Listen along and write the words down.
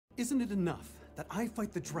Isn't it enough that I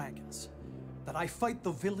fight the dragons, that I fight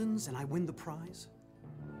the villains and I win the prize?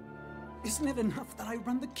 Isn't it enough that I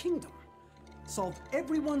run the kingdom, solve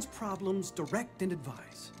everyone's problems, direct and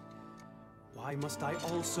advise? Why must I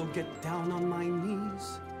also get down on my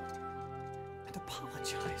knees and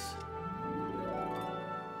apologize?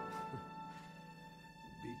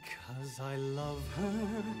 Because I love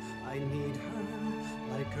her, I need her,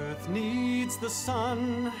 like Earth needs the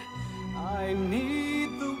sun. I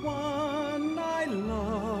need the one I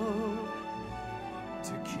love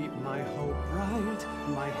to keep my hope bright,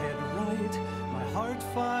 my head right, my heart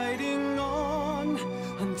fighting on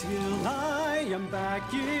until I am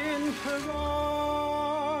back in her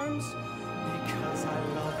arms. Because I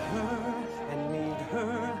love her and need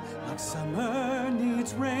her like summer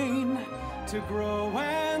needs rain to grow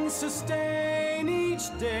and sustain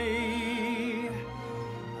each day.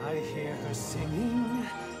 I hear her singing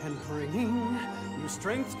and bringing new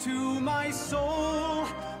strength to my soul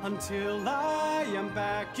until I am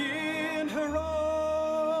back in her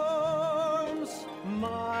arms.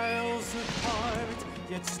 Miles apart,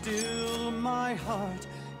 yet still my heart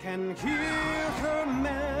can hear her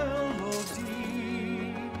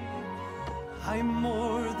melody. I'm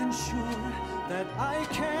more than sure that I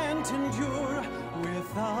can't endure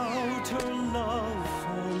without her love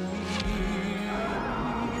for me.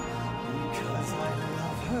 Because I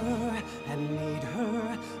love her and need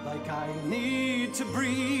her like I need to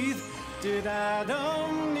breathe. Did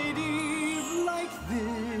Adam need Eve like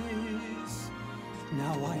this?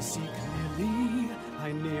 Now I see clearly,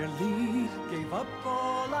 I nearly gave up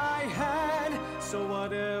all I had. So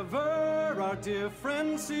whatever our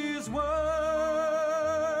differences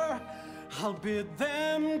were, I'll bid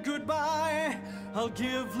them goodbye. I'll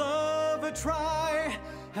give love a try,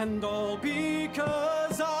 and all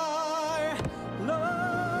because